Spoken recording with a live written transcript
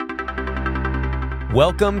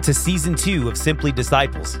Welcome to Season 2 of Simply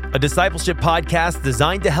Disciples, a discipleship podcast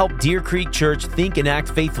designed to help Deer Creek Church think and act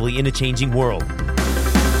faithfully in a changing world.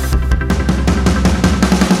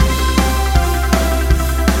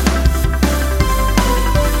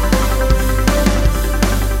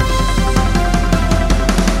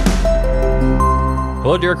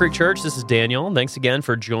 Hello, Deer Creek Church. This is Daniel. Thanks again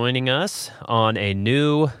for joining us on a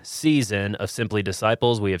new season of Simply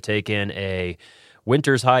Disciples. We have taken a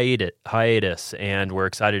winter's hiatus, and we're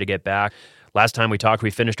excited to get back. Last time we talked,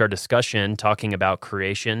 we finished our discussion talking about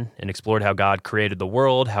creation and explored how God created the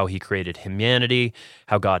world, how he created humanity,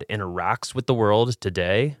 how God interacts with the world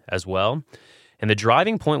today as well. And the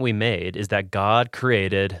driving point we made is that God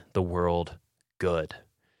created the world good.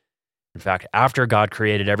 In fact, after God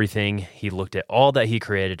created everything, he looked at all that he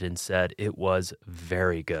created and said it was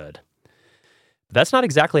very good. But that's not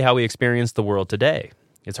exactly how we experience the world today.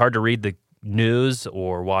 It's hard to read the news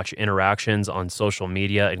or watch interactions on social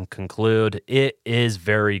media and conclude it is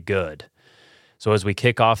very good. So as we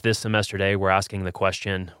kick off this semester day, we're asking the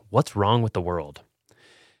question, what's wrong with the world?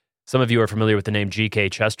 Some of you are familiar with the name G.K.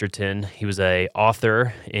 Chesterton. He was an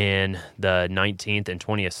author in the 19th and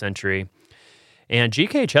 20th century. And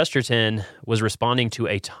G.K. Chesterton was responding to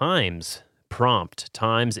a Times prompt.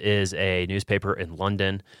 Times is a newspaper in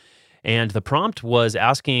London. And the prompt was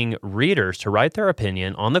asking readers to write their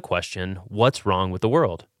opinion on the question, what's wrong with the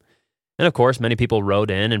world? And of course, many people wrote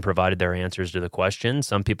in and provided their answers to the question.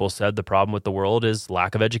 Some people said the problem with the world is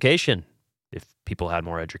lack of education. If people had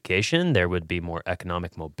more education, there would be more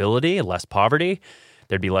economic mobility, less poverty.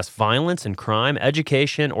 There'd be less violence and crime,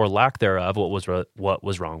 education, or lack thereof, what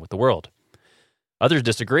was wrong with the world. Others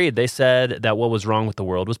disagreed. They said that what was wrong with the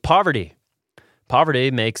world was poverty. Poverty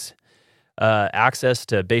makes access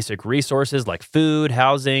to basic resources like food,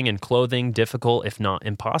 housing, and clothing difficult, if not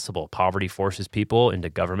impossible. Poverty forces people into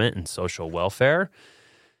government and social welfare.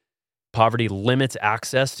 Poverty limits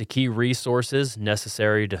access to key resources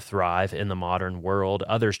necessary to thrive in the modern world.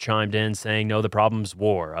 Others chimed in saying, no, the problem's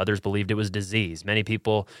war. Others believed it was disease. Many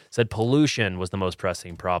people said pollution was the most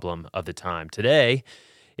pressing problem of the time. Today,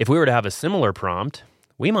 if we were to have a similar prompt,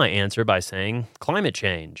 we might answer by saying climate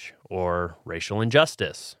change or racial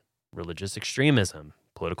injustice, religious extremism,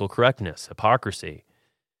 political correctness, hypocrisy.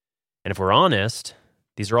 And if we're honest,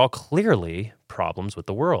 these are all clearly problems with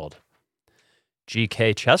the world.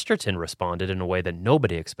 G.K. Chesterton responded in a way that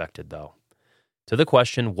nobody expected, though. To the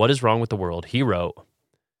question, what is wrong with the world, he wrote,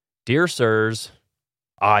 Dear Sirs,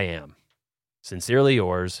 I am. Sincerely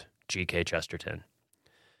yours, G.K. Chesterton.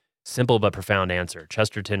 Simple but profound answer.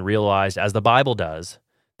 Chesterton realized, as the Bible does,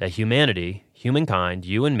 that humanity, humankind,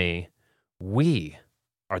 you and me, we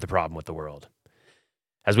are the problem with the world.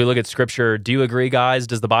 As we look at Scripture, do you agree, guys?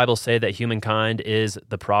 Does the Bible say that humankind is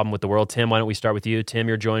the problem with the world? Tim, why don't we start with you? Tim,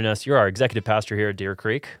 you're joining us. You're our executive pastor here at Deer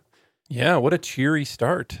Creek. Yeah, what a cheery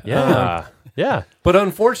start. Yeah, yeah. But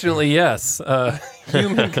unfortunately, yes,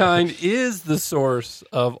 humankind is the source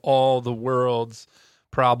of all the world's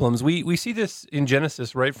problems. We see this in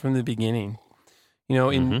Genesis right from the beginning. You know,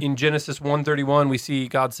 in Genesis 1:31, we see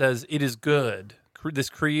God says, it is good.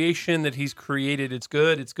 This creation that he's created, it's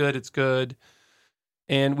good, it's good, it's good.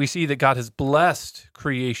 And we see that God has blessed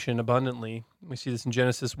creation abundantly. We see this in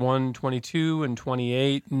Genesis 1:22 and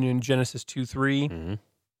 28, and in Genesis 2:3. Mm-hmm.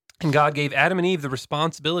 And God gave Adam and Eve the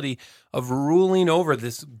responsibility of ruling over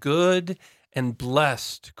this good and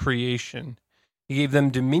blessed creation. He gave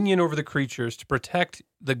them dominion over the creatures to protect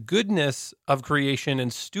the goodness of creation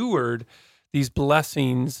and steward these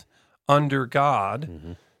blessings under God.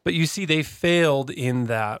 Mm-hmm. But you see, they failed in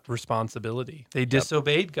that responsibility. They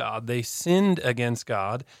disobeyed God. They sinned against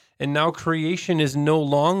God. And now creation is no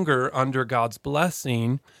longer under God's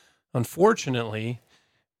blessing. Unfortunately,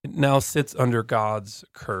 it now sits under God's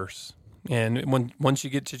curse. And once you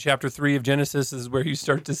get to chapter 3 of Genesis is where you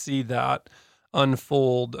start to see that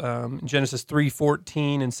unfold. Genesis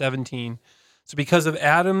 3:14 and 17. So because of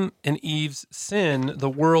Adam and Eve's sin, the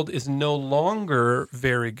world is no longer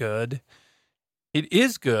very good. It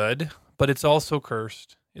is good, but it's also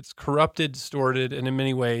cursed. It's corrupted, distorted, and in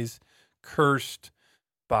many ways cursed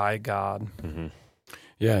by God. Mm-hmm.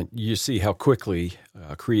 Yeah, you see how quickly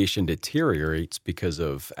creation deteriorates because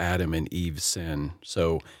of Adam and Eve's sin.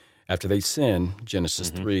 So after they sin, Genesis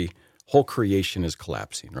 3, whole creation is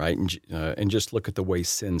collapsing, right? And just look at the way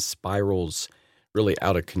sin spirals really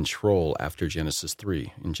out of control after Genesis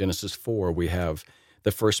 3. In Genesis 4, we have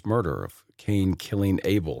the first murder of Cain killing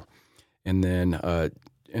Abel. And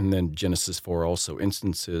then Genesis 4 also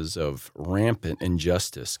instances of rampant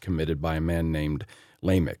injustice committed by a man named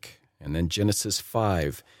Lamech. And then Genesis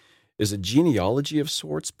 5 is a genealogy of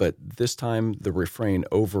sorts, but this time the refrain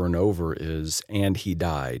over and over is, and he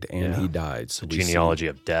died, and he died. So a genealogy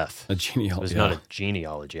of death. A genealogy. It's not a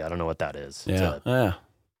genealogy. I don't know what that is. It's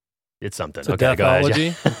something. It's a okay, go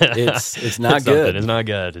ahead. It's not good. It's not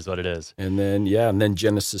good is what it is. And then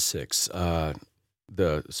Genesis 6,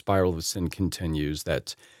 the spiral of sin continues,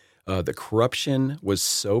 that the corruption was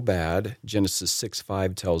so bad. Genesis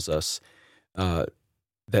 6:5 tells us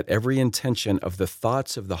that every intention of the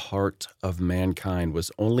thoughts of the heart of mankind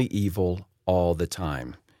was only evil all the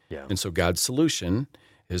time. Yeah. And so God's solution,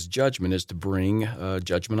 his judgment, is to bring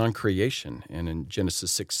judgment on creation. And in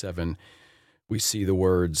Genesis 6:7, we see the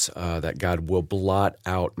words that God will blot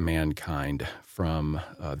out mankind from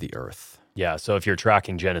the earth. Yeah, so if you're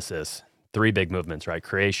tracking Genesis, 3 big movements, right?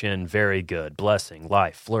 Creation, very good, blessing,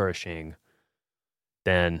 life, flourishing.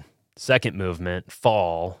 Then second movement,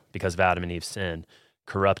 fall, because of Adam and Eve's sin,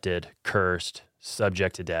 corrupted, cursed,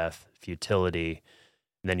 subject to death, futility.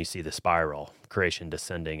 And then you see the spiral, creation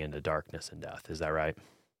descending into darkness and death. Is that right?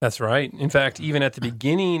 That's right. In fact, even at the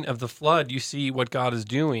beginning of the flood, you see what God is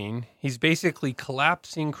doing. He's basically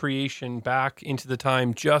collapsing creation back into the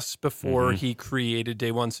time just before he created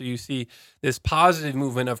day one. So you see this positive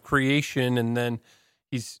movement of creation, and then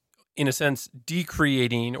he's, in a sense,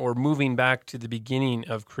 decreating or moving back to the beginning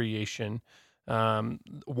of creation.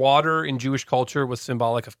 Water in Jewish culture was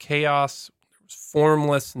symbolic of chaos. It was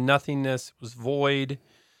formless, nothingness. It was void.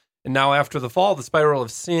 And now after the fall, the spiral of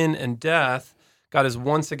sin and death, God is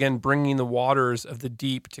once again bringing the waters of the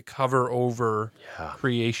deep to cover over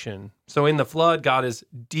creation. So in the flood, God is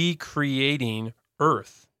decreating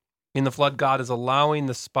earth. In the flood, God is allowing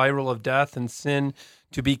the spiral of death and sin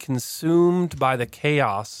to be consumed by the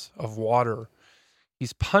chaos of water.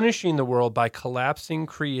 He's punishing the world by collapsing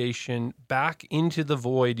creation back into the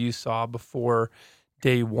void you saw before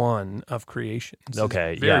day one of creation.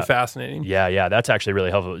 Okay, very fascinating. Yeah, that's actually really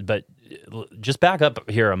helpful. But just back up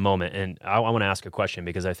here a moment, and I want to ask a question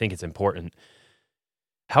because I think it's important.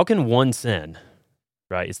 How can one sin,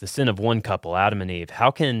 right? It's the sin of one couple, Adam and Eve. How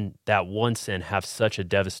can that one sin have such a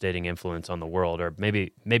devastating influence on the world? Or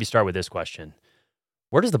maybe start with this question.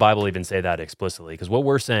 Where does the Bible even say that explicitly? Because what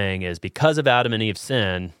we're saying is because of Adam and Eve's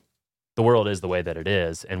sin, the world is the way that it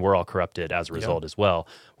is, and we're all corrupted as a result as well.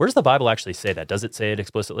 Where does the Bible actually say that? Does it say it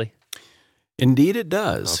explicitly? Indeed, it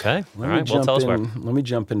does. Okay. All right. Well, tell us where. Let me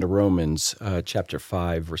jump into Romans chapter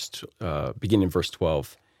 5, beginning verse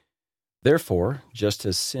 12. Therefore, just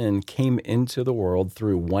as sin came into the world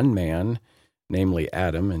through one man, namely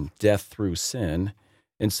Adam, and death through sin,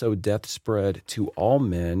 and so death spread to all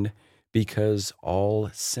men because all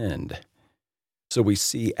sinned. So we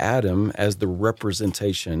see Adam as the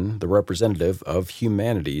representative of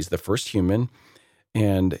humanity. He's the first human.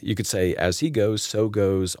 And you could say, as he goes, so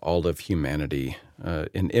goes all of humanity.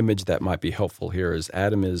 An image that might be helpful here is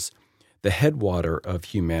Adam is the headwater of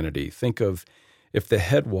humanity. Think of if the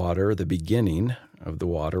headwater, the beginning of the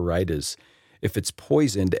water, right, is if it's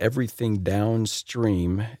poisoned, everything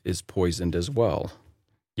downstream is poisoned as well.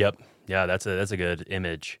 Yep. Yeah, that's a good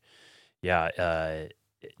image. Yeah,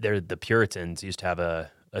 the Puritans used to have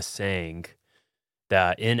a saying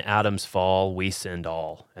that in Adam's fall, we sinned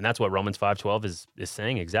all. And that's what Romans 5:12 is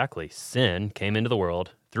saying exactly. Sin came into the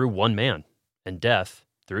world through one man, and death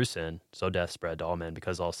through sin. So death spread to all men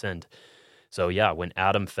because all sinned. So yeah, when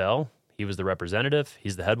Adam fell, he was the representative.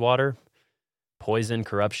 He's the headwater. Poison,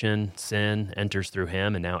 corruption, sin enters through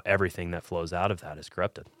him, and now everything that flows out of that is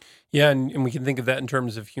corrupted. Yeah, and we can think of that in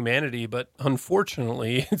terms of humanity, but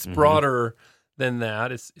unfortunately, it's broader than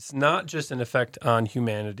that. It's not just an effect on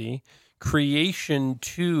humanity. Creation,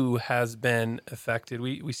 too, has been affected.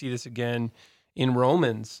 We see this again in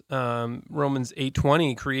Romans. Romans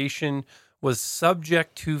 8:20, creation was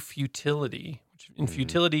subject to futility, which in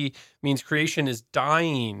futility means creation is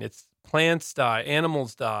dying. It's plants die,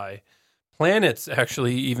 animals die. Planets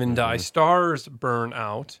actually even die. Stars burn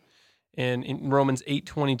out. And in Romans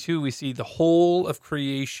 8:22, we see the whole of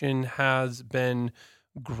creation has been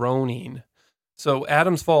groaning. So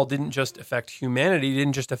Adam's fall didn't just affect humanity,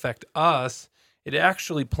 didn't just affect us. It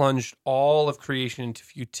actually plunged all of creation into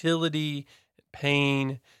futility,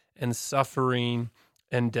 pain, and suffering,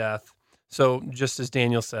 and death. So just as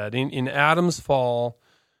Daniel said, in Adam's fall,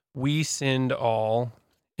 we sinned all,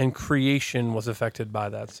 and creation was affected by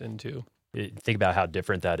that sin too. Think about how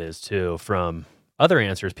different that is, too, from other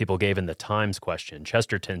answers people gave in the Times question.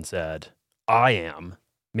 Chesterton said, I am,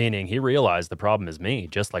 meaning he realized the problem is me,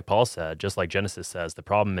 just like Paul said, just like Genesis says, the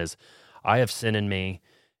problem is I have sin in me,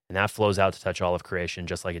 and that flows out to touch all of creation,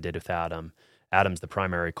 just like it did with Adam. Adam's the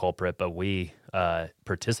primary culprit, but we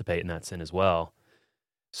participate in that sin as well.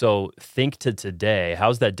 So think to today,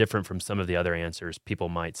 how's that different from some of the other answers people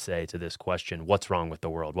might say to this question, what's wrong with the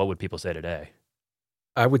world? What would people say today?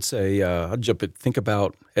 I would say, think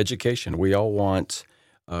about education. We all want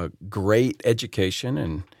great education,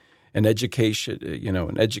 and an educated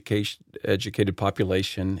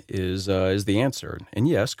population is the answer. And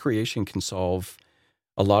yes, creation can solve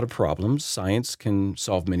a lot of problems. Science can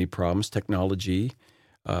solve many problems. Technology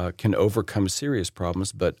can overcome serious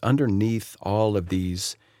problems. But underneath all of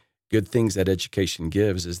these good things that education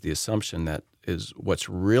gives is the assumption that is what's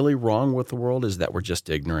really wrong with the world is that we're just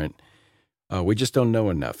ignorant. We just don't know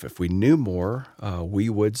enough. If we knew more, we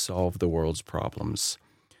would solve the world's problems.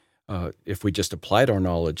 If we just applied our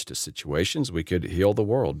knowledge to situations, we could heal the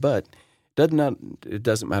world. But it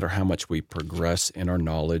doesn't matter how much we progress in our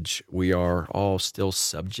knowledge. We are all still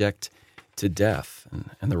subject to death.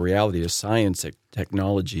 And the reality is science and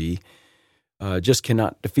technology just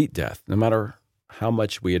cannot defeat death, no matter how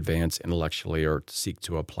much we advance intellectually or seek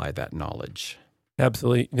to apply that knowledge.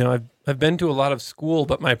 Absolutely. I've been to a lot of school,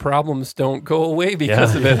 but my problems don't go away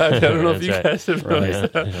because of it. I don't know if you guys have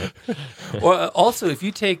noticed that. Well, also, if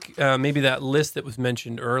you take maybe that list that was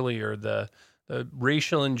mentioned earlier, the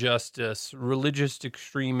racial injustice, religious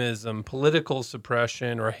extremism, political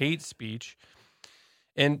suppression, or hate speech,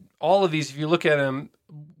 and all of these, if you look at them,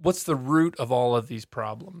 what's the root of all of these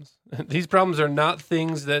problems? These problems are not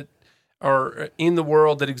things that are in the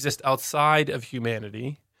world that exist outside of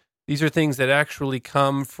humanity. These are things that actually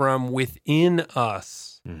come from within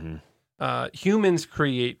us. Mm-hmm. Humans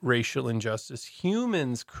create racial injustice.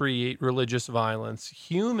 Humans create religious violence.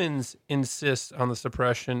 Humans insist on the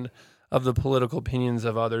suppression of the political opinions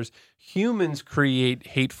of others. Humans create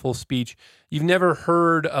hateful speech. You've never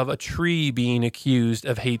heard of a tree being accused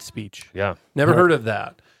of hate speech. Yeah. Never heard of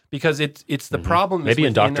that because it's the problem. Maybe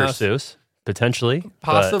in Dr. us. Seuss, potentially.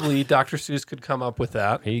 Possibly Dr. Seuss could come up with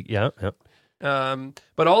that. Yeah.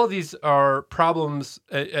 But all of these are problems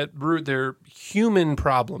at root. They're human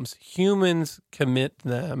problems. Humans commit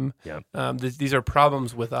them. Yeah. These are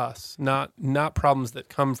problems with us, not problems that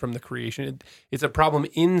come from the creation. It's a problem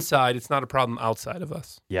inside. It's not a problem outside of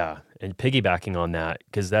us. Yeah. And piggybacking on that,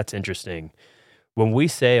 because that's interesting. When we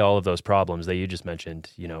say all of those problems that you just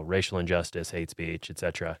mentioned, racial injustice, hate speech,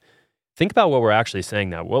 etc., think about what we're actually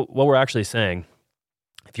saying now. What we're actually saying,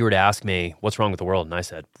 if you were to ask me, what's wrong with the world? And I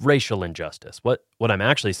said, racial injustice. What I'm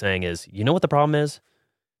actually saying is, you know what the problem is?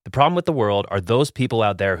 The problem with the world are those people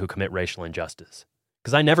out there who commit racial injustice.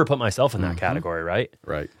 Because I never put myself in that category, right?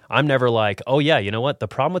 Right. I'm never like, oh yeah, you know what? The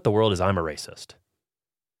problem with the world is I'm a racist.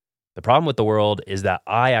 The problem with the world is that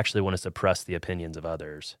I actually want to suppress the opinions of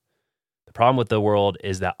others. The problem with the world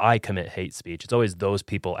is that I commit hate speech. It's always those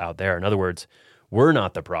people out there. In other words, we're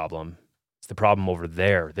not the problem. It's the problem over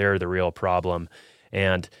there. They're the real problem.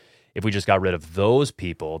 And if we just got rid of those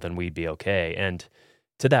people, then we'd be okay. And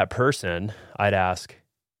to that person, I'd ask,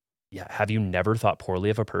 have you never thought poorly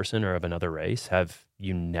of a person or of another race? Have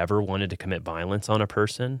you never wanted to commit violence on a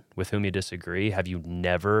person with whom you disagree? Have you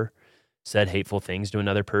never said hateful things to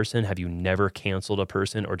another person? Have you never canceled a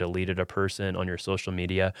person or deleted a person on your social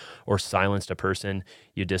media or silenced a person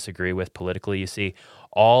you disagree with politically? You see,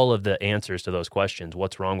 all of the answers to those questions,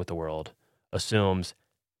 what's wrong with the world, assumes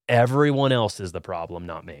everyone else is the problem,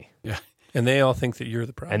 not me. Yeah. And they all think that you're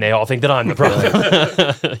the problem. And they all think that I'm the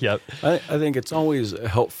problem. Yep. I think it's always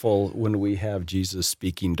helpful when we have Jesus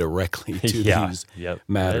speaking directly to these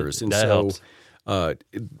matters. That helps.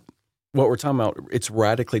 What we're talking about, it's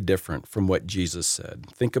radically different from what Jesus said.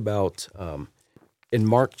 Think about in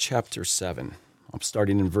Mark chapter 7, I'm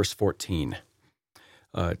starting in verse 14.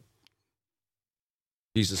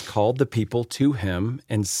 Jesus called the people to him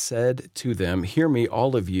and said to them, "Hear me,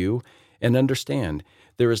 all of you, and understand.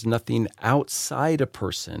 There is nothing outside a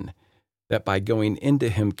person that by going into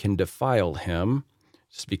him can defile him."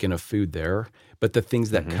 Speaking of food there, but the things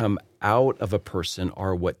that come out of a person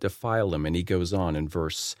are what defile him. And he goes on in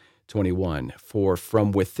verse 21, "For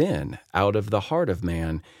from within, out of the heart of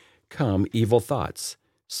man, come evil thoughts,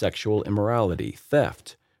 sexual immorality,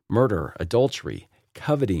 theft, murder, adultery,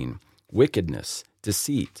 coveting, wickedness,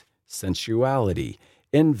 deceit, sensuality,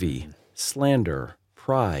 envy, slander,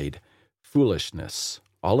 pride, foolishness.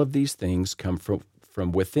 All of these things come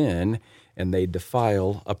from within, and they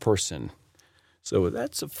defile a person." So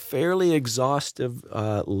that's a fairly exhaustive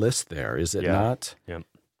list there, is it not? Yeah.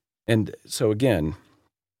 And so again,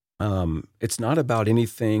 it's not about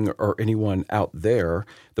anything or anyone out there.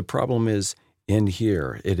 The problem is in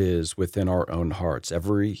here. It is within our own hearts.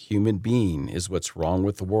 Every human being is what's wrong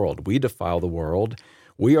with the world. We defile the world.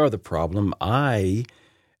 We are the problem. I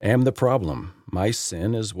am the problem. My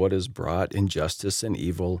sin is what has brought injustice and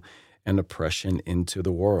evil and oppression into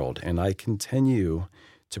the world, and I continue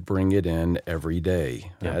to bring it in every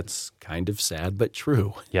day. Yeah. That's kind of sad, but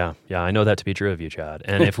true. Yeah, I know that to be true of you, Chad.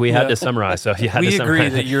 And if we had to summarize, so if you had We to summarize,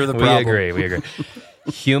 agree that you're the problem. We agree.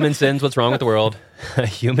 Human sin's what's wrong with the world.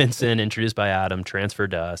 Human sin introduced by Adam,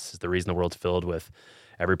 transferred to us, is the reason the world's filled with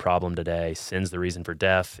every problem today. Sin's the reason for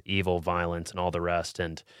death, evil, violence, and all the rest.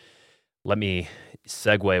 And let me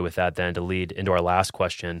segue with that then to lead into our last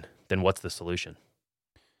question. Then what's the solution?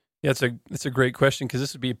 Yeah, it's a great question, because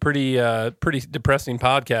this would be a pretty depressing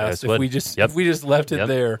podcast Yes, if we just left it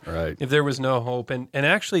there. Right. If there was no hope, and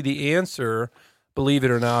actually the answer, believe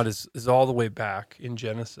it or not, is all the way back in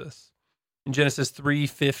Genesis. In Genesis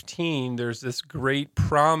 3:15, there's this great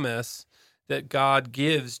promise that God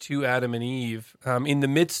gives to Adam and Eve in the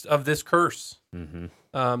midst of this curse. Mm-hmm.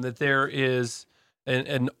 That there is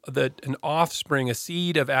an offspring, a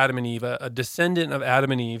seed of Adam and Eve, a descendant of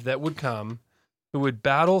Adam and Eve that would come, who would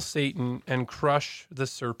battle Satan and crush the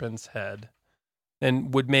serpent's head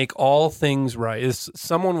and would make all things right.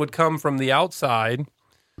 Someone would come from the outside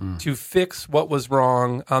to fix what was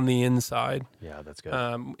wrong on the inside. Yeah, that's good.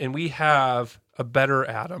 And we have a better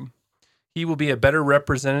Adam. He will be is a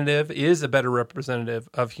better representative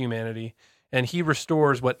of humanity. And he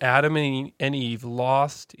restores what Adam and Eve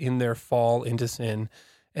lost in their fall into sin.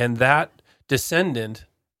 And that descendant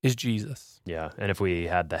is Jesus. Yeah, and if we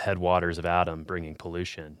had the headwaters of Adam bringing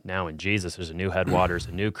pollution, now in Jesus there's a new headwaters,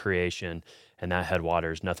 a new creation, and that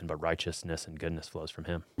headwaters, nothing but righteousness and goodness flows from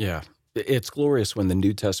him. Yeah. It's glorious when the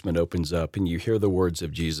New Testament opens up and you hear the words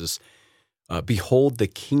of Jesus, behold, the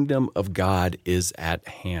kingdom of God is at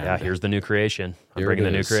hand. Yeah, here's the new creation. I'm There bringing it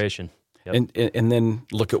the new is. creation. Yep. And then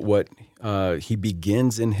look at what he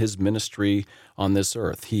begins in his ministry on this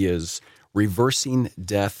earth. He is reversing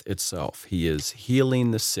death itself. He is healing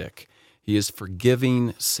the sick. He is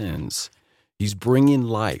forgiving sins. He's bringing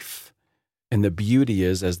life. And the beauty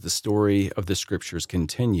is, as the story of the scriptures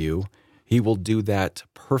continue, he will do that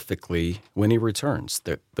perfectly when he returns.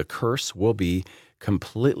 The curse will be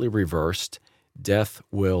completely reversed. Death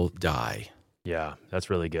will die. Yeah, that's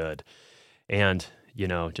really good. And,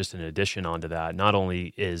 just in addition onto that, not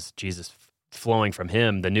only is Jesus flowing from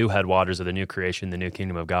him, the new headwaters of the new creation, the new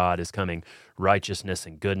kingdom of God is coming, righteousness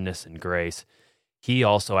and goodness and grace. He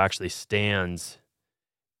also actually stands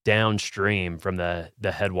downstream from the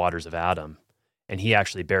headwaters of Adam, and he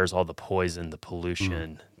actually bears all the poison, the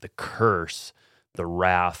pollution, the curse, the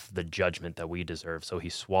wrath, the judgment that we deserve. So he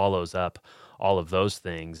swallows up all of those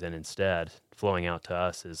things, and instead, flowing out to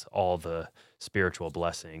us is all the spiritual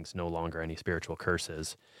blessings, no longer any spiritual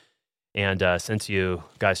curses. And since you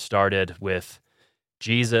guys started with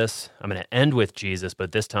Jesus, I'm going to end with Jesus,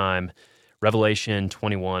 but this time, Revelation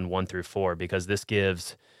 21, 1-4, because this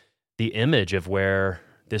gives the image of where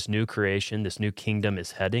this new creation, this new kingdom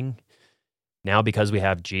is heading. Now, because we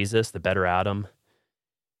have Jesus, the better Adam,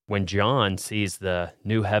 when John sees the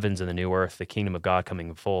new heavens and the new earth, the kingdom of God coming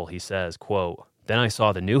in full, he says, quote, "Then I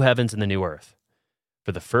saw the new heavens and the new earth,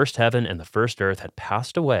 for the first heaven and the first earth had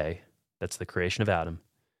passed away," that's the creation of Adam,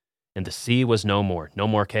 "and the sea was no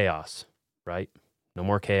more chaos," right? No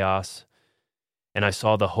more chaos. "And I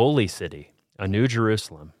saw the holy city, a new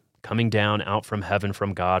Jerusalem, coming down out from heaven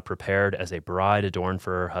from God, prepared as a bride adorned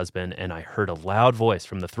for her husband. And I heard a loud voice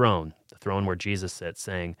from the throne where Jesus sits,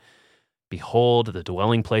 saying, 'Behold, the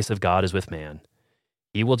dwelling place of God is with man.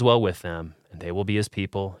 He will dwell with them, and they will be his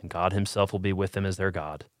people, and God himself will be with them as their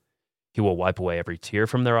God. He will wipe away every tear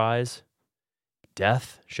from their eyes.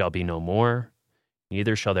 Death shall be no more,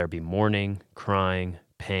 neither shall there be mourning, crying,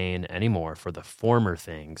 pain anymore, for the former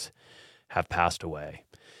things have passed away.'"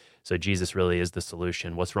 So Jesus really is the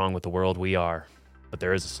solution. What's wrong with the world? We are. But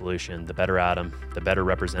there is a solution. The better Adam, the better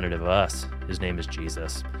representative of us. His name is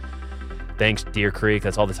Jesus. Thanks, Deer Creek.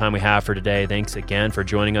 That's all the time we have for today. Thanks again for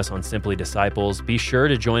joining us on Simply Disciples. Be sure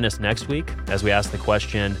to join us next week as we ask the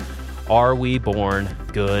question, are we born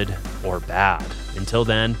good or bad? Until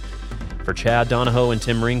then, for Chad Donahoe and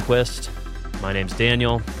Tim Ringquist, my name's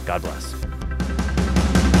Daniel. God bless.